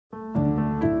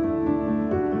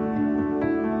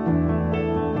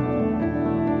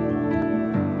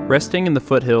Resting in the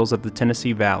foothills of the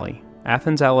Tennessee Valley,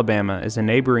 Athens, Alabama is a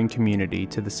neighboring community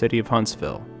to the city of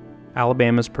Huntsville,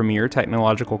 Alabama's premier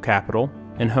technological capital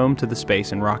and home to the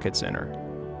Space and Rocket Center.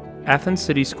 Athens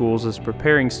City Schools is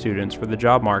preparing students for the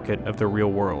job market of the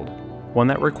real world, one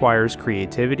that requires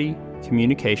creativity,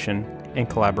 communication, and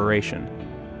collaboration.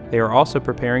 They are also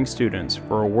preparing students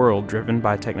for a world driven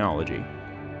by technology.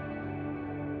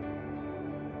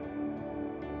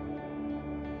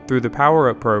 Through the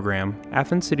PowerUP program,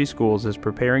 Athens City Schools is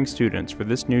preparing students for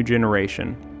this new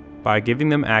generation by giving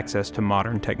them access to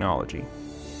modern technology.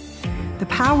 The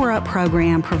PowerUP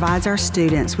program provides our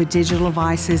students with digital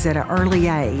devices at an early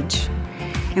age,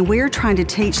 and we're trying to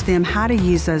teach them how to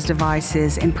use those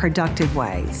devices in productive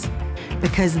ways,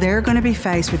 because they're going to be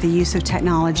faced with the use of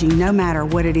technology no matter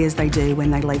what it is they do when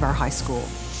they leave our high school.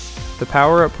 The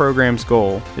PowerUP program's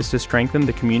goal is to strengthen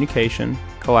the communication,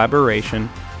 collaboration,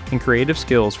 and creative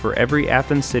skills for every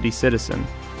Athens City citizen,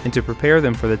 and to prepare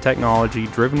them for the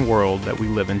technology-driven world that we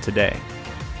live in today.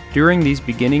 During these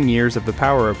beginning years of the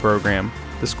PowerUP program,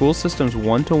 the school system's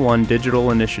one-to-one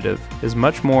digital initiative is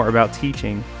much more about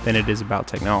teaching than it is about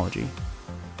technology.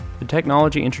 The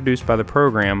technology introduced by the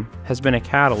program has been a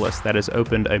catalyst that has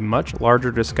opened a much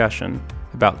larger discussion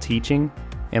about teaching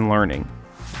and learning,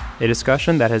 a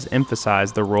discussion that has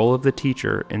emphasized the role of the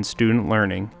teacher in student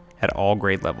learning at all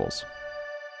grade levels.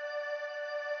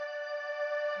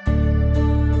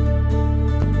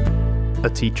 A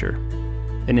teacher,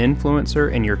 an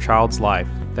influencer in your child's life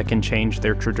that can change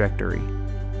their trajectory,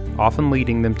 often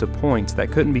leading them to points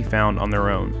that couldn't be found on their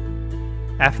own.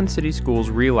 Athens City Schools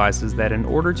realizes that in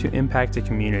order to impact a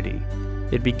community,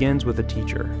 it begins with a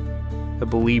teacher, a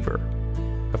believer,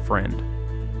 a friend.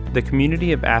 The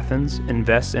community of Athens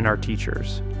invests in our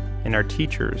teachers, and our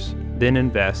teachers then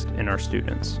invest in our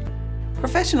students.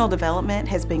 Professional development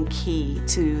has been key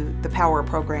to the PowerUP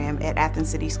program at Athens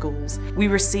City Schools. We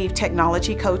receive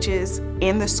technology coaches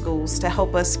in the schools to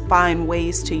help us find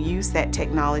ways to use that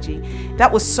technology.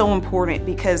 That was so important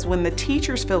because when the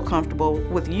teachers feel comfortable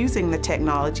with using the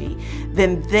technology,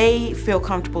 then they feel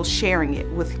comfortable sharing it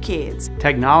with kids.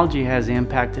 Technology has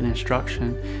impacted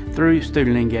instruction through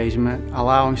student engagement,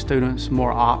 allowing students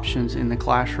more options in the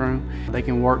classroom. They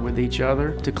can work with each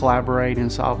other to collaborate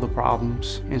and solve the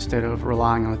problems instead of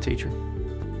relying on the teacher.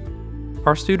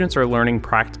 Our students are learning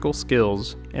practical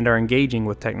skills and are engaging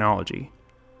with technology.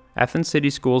 Athens City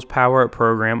Schools' PowerUP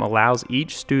program allows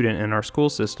each student in our school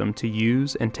system to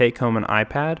use and take home an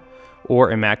iPad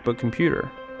or a MacBook computer,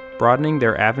 broadening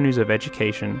their avenues of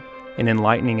education and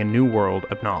enlightening a new world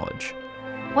of knowledge.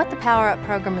 What the PowerUP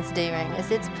program is doing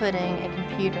is it's putting a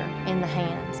computer in the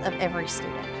hands of every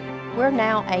student. We're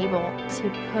now able to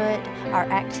put our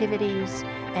activities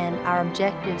and our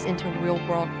objectives into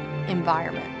real-world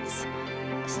environments.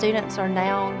 Students are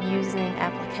now using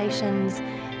applications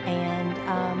and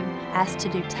asked to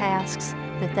do tasks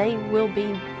that they will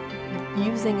be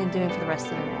using and doing for the rest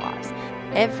of their lives.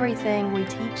 Everything we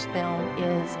teach them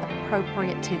is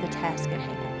appropriate to the task at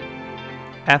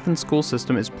hand. Athens school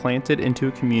system is planted into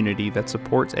a community that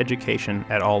supports education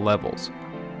at all levels.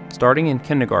 Starting in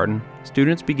kindergarten,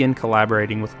 students begin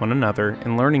collaborating with one another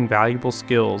and learning valuable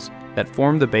skills that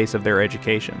form the base of their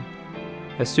education.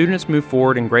 As students move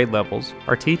forward in grade levels,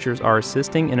 our teachers are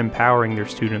assisting and empowering their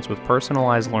students with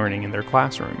personalized learning in their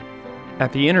classroom.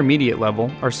 At the intermediate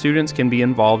level, our students can be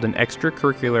involved in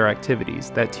extracurricular activities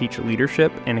that teach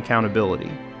leadership and accountability.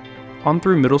 On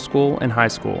through middle school and high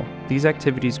school, these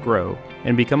activities grow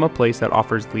and become a place that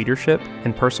offers leadership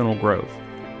and personal growth,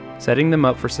 setting them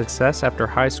up for success after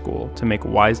high school to make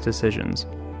wise decisions,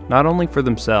 not only for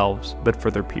themselves, but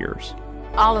for their peers.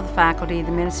 All of the faculty, the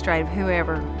administrative,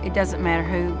 whoever, it doesn't matter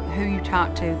who you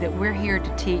talk to, that we're here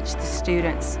to teach the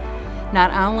students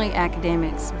not only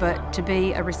academics, but to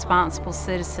be a responsible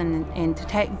citizen and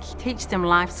to teach them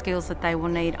life skills that they will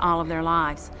need all of their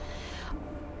lives.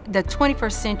 The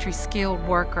 21st century skilled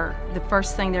worker, the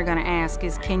first thing they're going to ask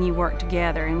is, can you work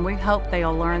together? And we hope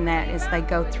they'll learn that as they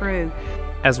go through.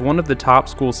 As one of the top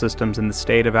school systems in the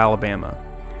state of Alabama,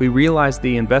 we realize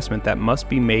the investment that must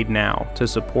be made now to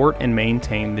support and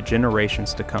maintain the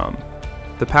generations to come.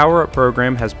 The PowerUP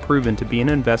program has proven to be an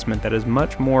investment that is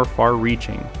much more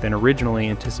far-reaching than originally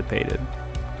anticipated.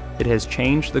 It has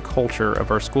changed the culture of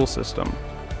our school system,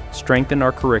 strengthened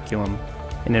our curriculum,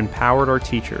 and empowered our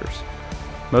teachers.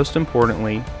 Most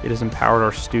importantly, it has empowered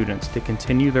our students to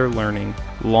continue their learning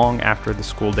long after the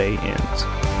school day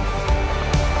ends.